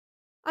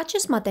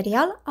Acest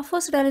material a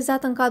fost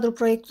realizat în cadrul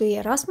proiectului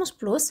Erasmus+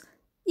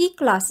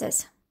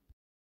 e-Classes.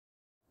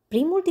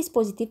 Primul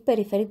dispozitiv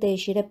periferic de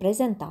ieșire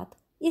prezentat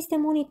este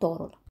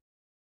monitorul.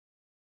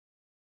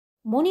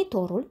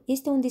 Monitorul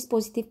este un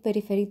dispozitiv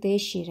periferic de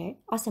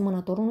ieșire,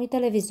 asemănător unui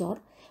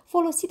televizor,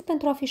 folosit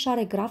pentru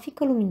afișare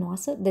grafică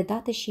luminoasă de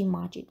date și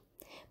imagini.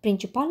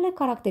 Principalele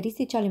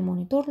caracteristici ale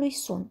monitorului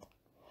sunt: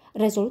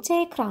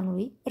 rezoluția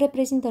ecranului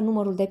reprezintă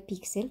numărul de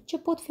pixeli ce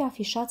pot fi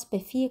afișați pe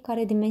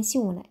fiecare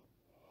dimensiune.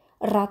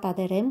 Rata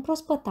de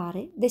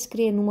reîmprospătare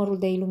descrie numărul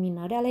de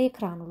iluminări ale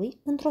ecranului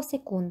într-o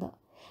secundă.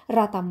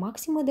 Rata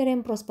maximă de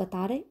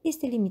reîmprospătare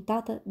este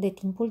limitată de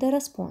timpul de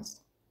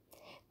răspuns.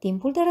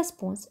 Timpul de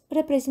răspuns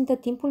reprezintă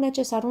timpul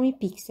necesar unui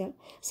pixel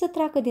să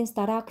treacă din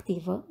starea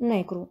activă,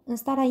 negru, în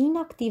starea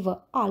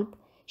inactivă, alb,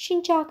 și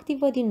în cea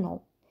activă din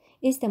nou.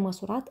 Este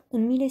măsurat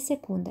în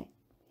milisecunde.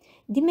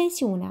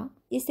 Dimensiunea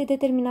este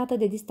determinată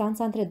de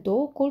distanța între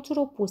două colțuri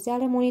opuse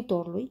ale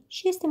monitorului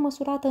și este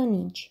măsurată în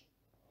inci.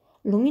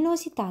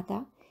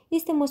 Luminozitatea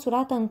este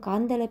măsurată în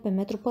candele pe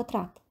metru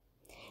pătrat.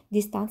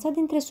 Distanța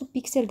dintre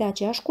subpixeli de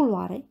aceeași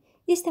culoare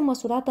este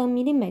măsurată în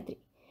milimetri.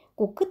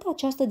 Cu cât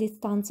această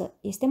distanță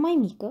este mai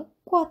mică,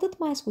 cu atât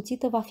mai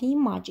ascuțită va fi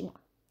imaginea.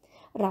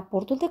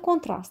 Raportul de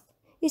contrast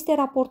este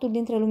raportul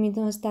dintre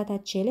luminozitatea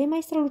celei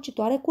mai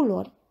strălucitoare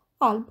culori,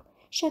 alb,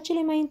 și a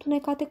celei mai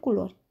întunecate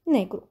culori,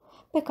 negru,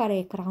 pe care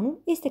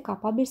ecranul este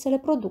capabil să le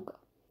producă.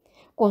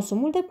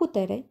 Consumul de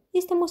putere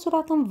este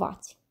măsurat în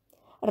wați.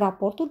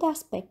 Raportul de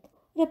aspect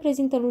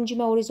reprezintă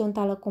lungimea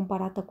orizontală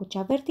comparată cu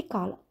cea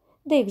verticală,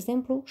 de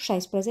exemplu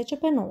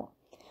 16:9.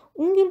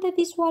 Unghiul de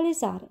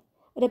vizualizare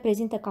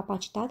reprezintă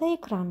capacitatea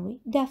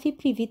ecranului de a fi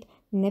privit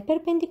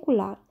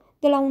neperpendicular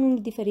de la un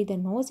unghi diferit de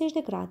 90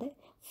 de grade,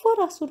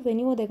 fără a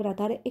surveni o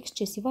degradare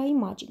excesivă a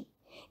imaginii.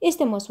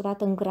 Este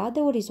măsurat în grade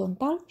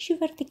orizontal și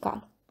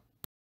vertical.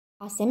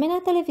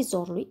 Asemenea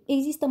televizorului,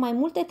 există mai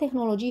multe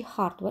tehnologii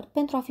hardware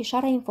pentru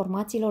afișarea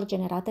informațiilor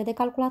generate de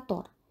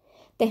calculator.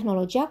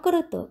 Tehnologia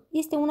CRT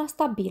este una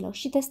stabilă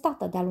și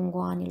testată de-a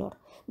lungul anilor,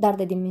 dar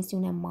de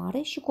dimensiune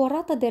mare și cu o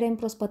rată de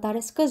reîmprospătare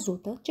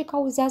scăzută ce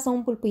cauzează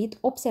un pâlpâit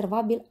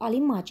observabil al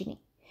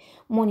imaginii.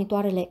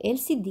 Monitoarele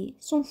LCD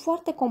sunt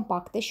foarte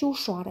compacte și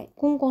ușoare,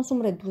 cu un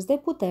consum redus de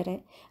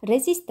putere,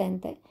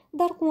 rezistente,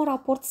 dar cu un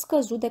raport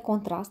scăzut de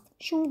contrast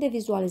și un de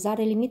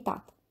vizualizare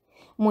limitat.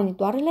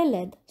 Monitoarele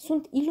LED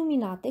sunt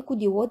iluminate cu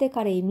diode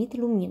care emit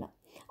lumină.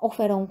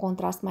 Oferă un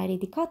contrast mai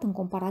ridicat în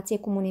comparație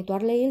cu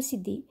monitoarele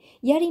LCD,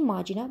 iar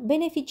imaginea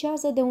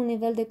beneficiază de un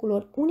nivel de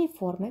culori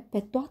uniforme pe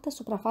toată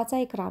suprafața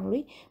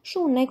ecranului și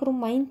un negru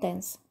mai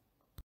intens.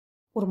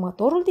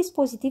 Următorul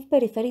dispozitiv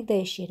periferic de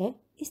ieșire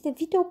este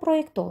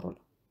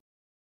videoproiectorul.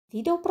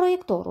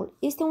 Videoproiectorul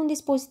este un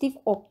dispozitiv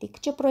optic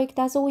ce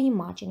proiectează o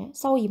imagine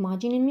sau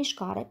imagini în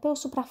mișcare pe o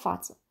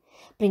suprafață.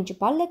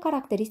 Principalele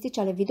caracteristici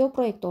ale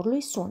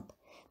videoproiectorului sunt: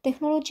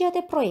 tehnologia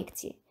de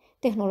proiecție.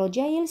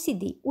 Tehnologia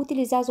LCD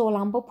utilizează o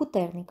lampă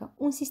puternică,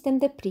 un sistem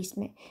de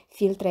prisme,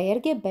 filtre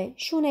RGB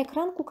și un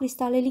ecran cu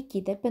cristale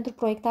lichide pentru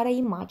proiectarea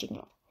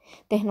imaginilor.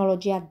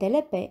 Tehnologia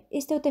DLP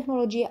este o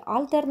tehnologie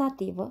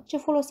alternativă ce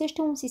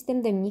folosește un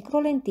sistem de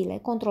microlentile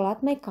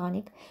controlat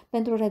mecanic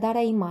pentru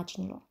redarea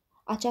imaginilor.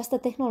 Această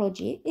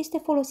tehnologie este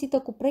folosită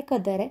cu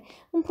precădere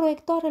în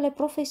proiectoarele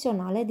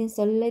profesionale din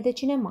sălile de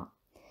cinema.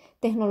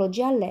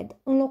 Tehnologia LED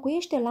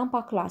înlocuiește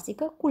lampa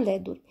clasică cu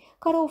LED-uri,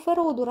 care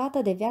oferă o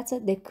durată de viață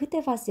de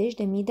câteva zeci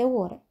de mii de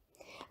ore.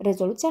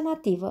 Rezoluția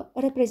nativă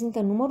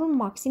reprezintă numărul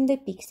maxim de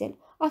pixeli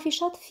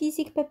afișat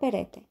fizic pe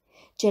perete.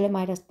 Cele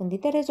mai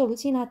răspândite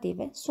rezoluții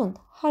native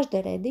sunt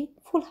HD-Ready,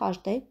 Full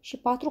HD și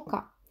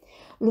 4K.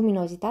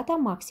 Luminozitatea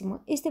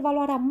maximă este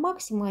valoarea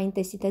maximă a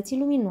intensității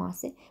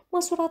luminoase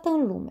măsurată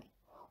în lume.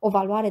 O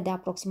valoare de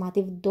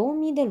aproximativ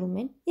 2000 de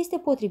lumeni este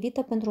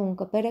potrivită pentru o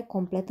încăpere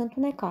complet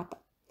întunecată.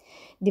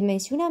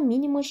 Dimensiunea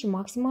minimă și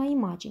maximă a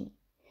imaginii.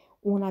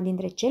 Una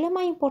dintre cele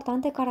mai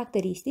importante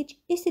caracteristici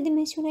este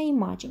dimensiunea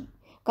imaginii,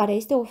 care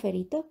este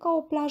oferită ca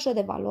o plajă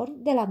de valori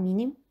de la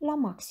minim la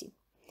maxim.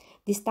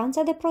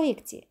 Distanța de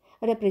proiecție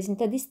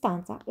reprezintă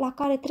distanța la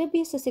care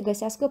trebuie să se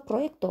găsească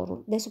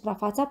proiectorul de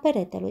suprafața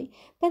peretelui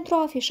pentru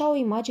a afișa o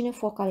imagine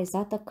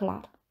focalizată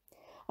clar.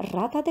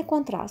 Rata de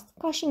contrast,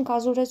 ca și în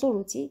cazul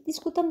rezoluției,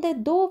 discutăm de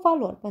două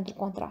valori pentru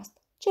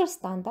contrast, cel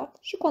standard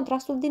și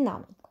contrastul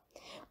dinamic.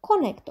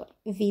 Conectori,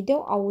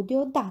 video,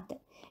 audio,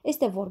 date.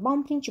 Este vorba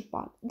în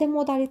principal de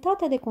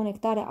modalitatea de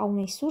conectare a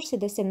unei surse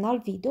de semnal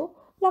video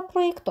la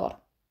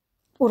proiector.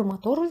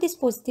 Următorul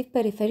dispozitiv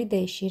periferic de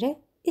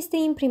ieșire este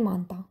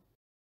imprimanta.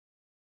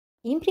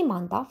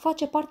 Imprimanta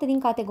face parte din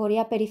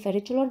categoria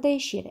perifericilor de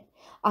ieșire,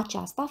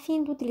 aceasta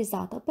fiind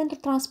utilizată pentru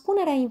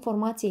transpunerea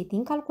informației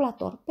din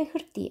calculator pe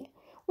hârtie,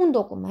 un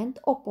document,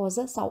 o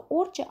poză sau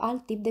orice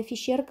alt tip de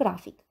fișier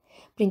grafic.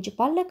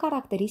 Principalele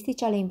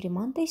caracteristici ale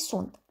imprimantei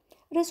sunt: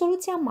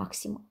 rezoluția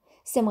maximă.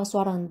 Se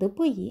măsoară în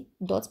dpi,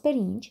 dots per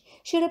inch,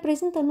 și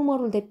reprezintă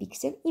numărul de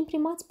pixeli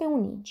imprimați pe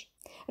un inch.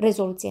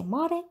 Rezoluție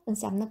mare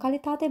înseamnă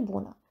calitate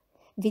bună.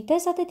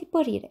 Viteza de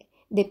tipărire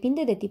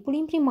Depinde de tipul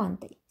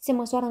imprimantei. Se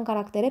măsoară în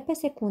caractere pe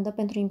secundă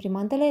pentru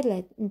imprimantele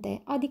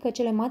lente, adică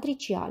cele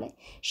matriciale,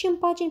 și în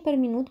pagini per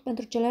minut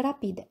pentru cele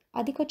rapide,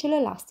 adică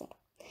cele laser.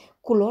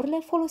 Culorile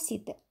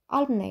folosite,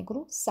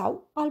 alb-negru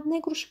sau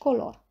alb-negru și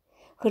color.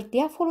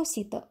 Hârtia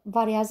folosită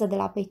variază de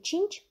la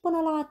P5 până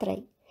la A3.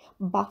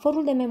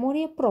 Bufferul de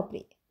memorie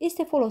proprie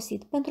este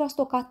folosit pentru a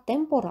stoca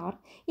temporar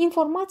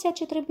informația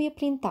ce trebuie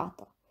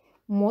printată.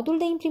 Modul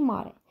de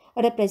imprimare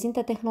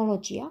reprezintă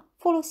tehnologia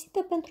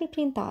folosită pentru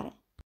printare.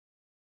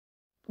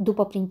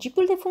 După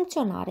principiul de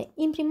funcționare,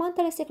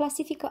 imprimantele se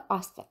clasifică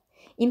astfel.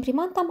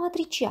 Imprimanta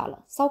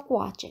matricială sau cu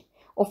ace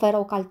oferă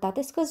o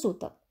calitate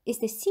scăzută.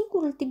 Este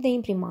singurul tip de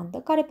imprimantă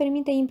care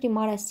permite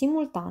imprimarea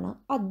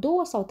simultană a 2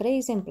 sau 3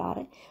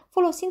 exemplare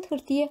folosind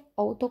hârtie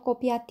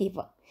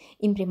autocopiativă.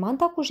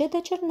 Imprimanta cu jet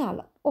de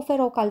cerneală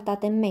oferă o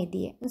calitate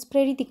medie,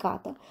 înspre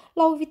ridicată,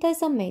 la o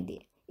viteză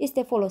medie.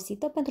 Este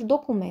folosită pentru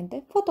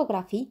documente,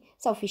 fotografii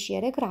sau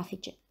fișiere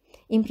grafice.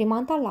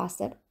 Imprimanta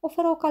laser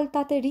oferă o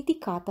calitate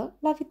ridicată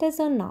la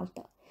viteză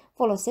înaltă.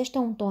 Folosește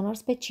un toner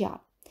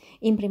special.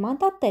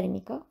 Imprimanta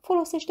termică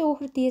folosește o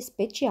hârtie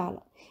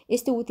specială.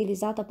 Este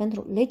utilizată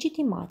pentru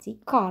legitimații,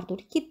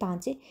 carduri,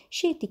 chitanțe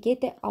și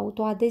etichete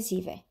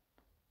autoadezive.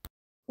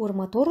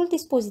 Următorul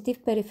dispozitiv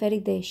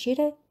periferic de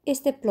ieșire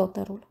este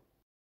plotterul.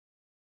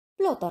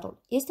 Plotterul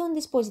este un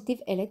dispozitiv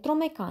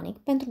electromecanic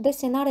pentru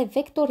desenare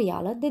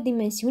vectorială de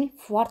dimensiuni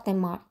foarte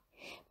mari.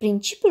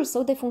 Principiul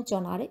său de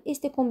funcționare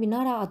este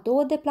combinarea a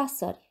 2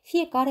 deplasări,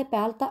 fiecare pe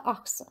altă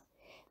axă.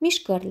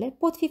 Mișcările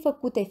pot fi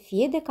făcute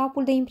fie de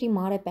capul de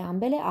imprimare pe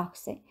ambele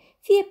axe,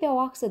 fie pe o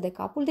axă de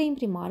capul de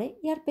imprimare,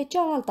 iar pe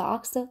cealaltă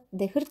axă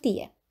de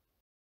hârtie.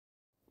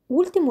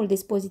 Ultimul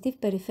dispozitiv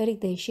periferic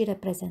de ieșire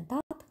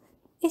prezentat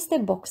este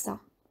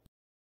boxa.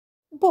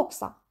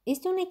 Boxa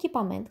este un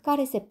echipament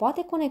care se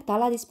poate conecta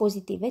la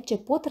dispozitive ce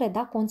pot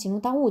reda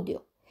conținut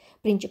audio.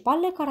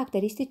 Principalele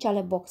caracteristici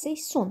ale boxei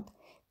sunt: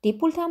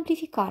 tipul de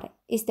amplificare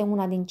este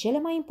una din cele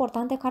mai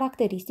importante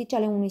caracteristici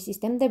ale unui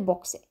sistem de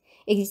boxe.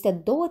 Există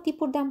 2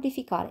 tipuri de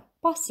amplificare,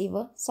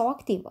 pasivă sau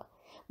activă.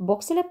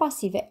 Boxele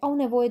pasive au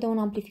nevoie de un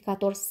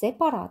amplificator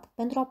separat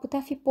pentru a putea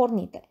fi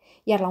pornite,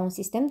 iar la un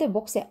sistem de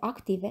boxe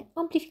active,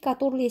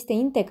 amplificatorul este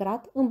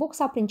integrat în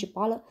boxa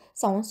principală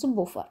sau în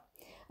subwoofer.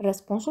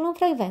 Răspunsul în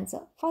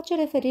frecvență face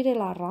referire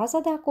la raza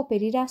de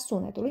acoperire a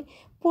sunetului,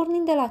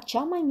 pornind de la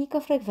cea mai mică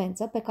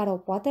frecvență pe care o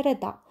poate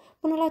reda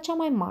până la cea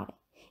mai mare.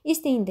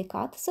 Este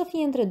indicat să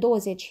fie între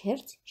 20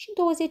 Hz și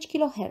 20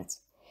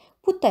 kHz.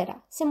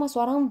 Puterea se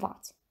măsoară în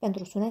wați.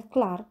 Pentru sunet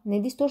clar,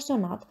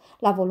 nedistorsionat,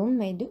 la volum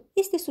mediu,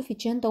 este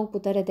suficientă o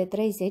putere de 30-35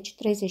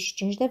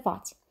 de W.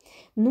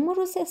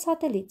 Numărul de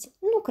sateliți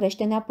nu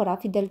crește neapărat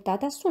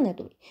fidelitatea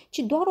sunetului, ci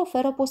doar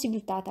oferă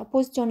posibilitatea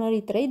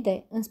poziționării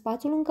 3D în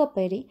spațiul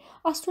încăperii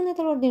a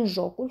sunetelor din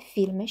jocuri,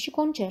 filme și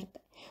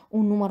concerte.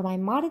 Un număr mai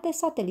mare de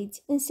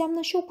sateliți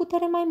înseamnă și o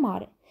putere mai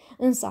mare,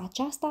 însă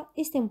aceasta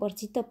este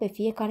împărțită pe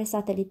fiecare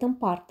satelit în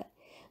parte.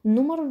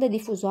 Numărul de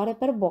difuzoare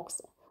per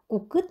boxă. Cu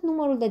cât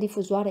numărul de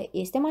difuzoare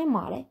este mai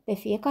mare pe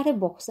fiecare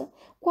boxă,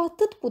 cu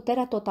atât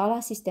puterea totală a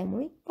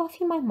sistemului va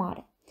fi mai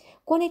mare.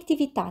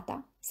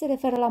 Conectivitatea se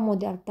referă la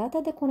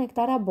modalitatea de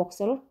conectare a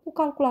boxelor cu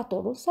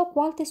calculatorul sau cu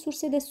alte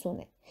surse de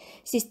sunet.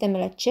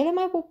 Sistemele cele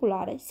mai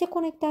populare se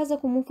conectează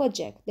cu mufă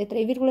jack de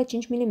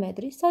 3,5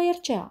 mm sau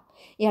RCA,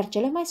 iar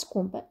cele mai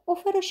scumpe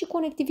oferă și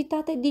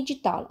conectivitate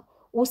digitală,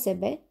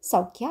 USB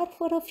sau chiar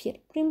fără fir,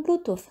 prin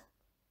Bluetooth.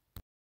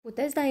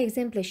 Puteți da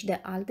exemple și de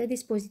alte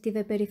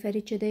dispozitive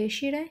periferice de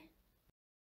ieșire?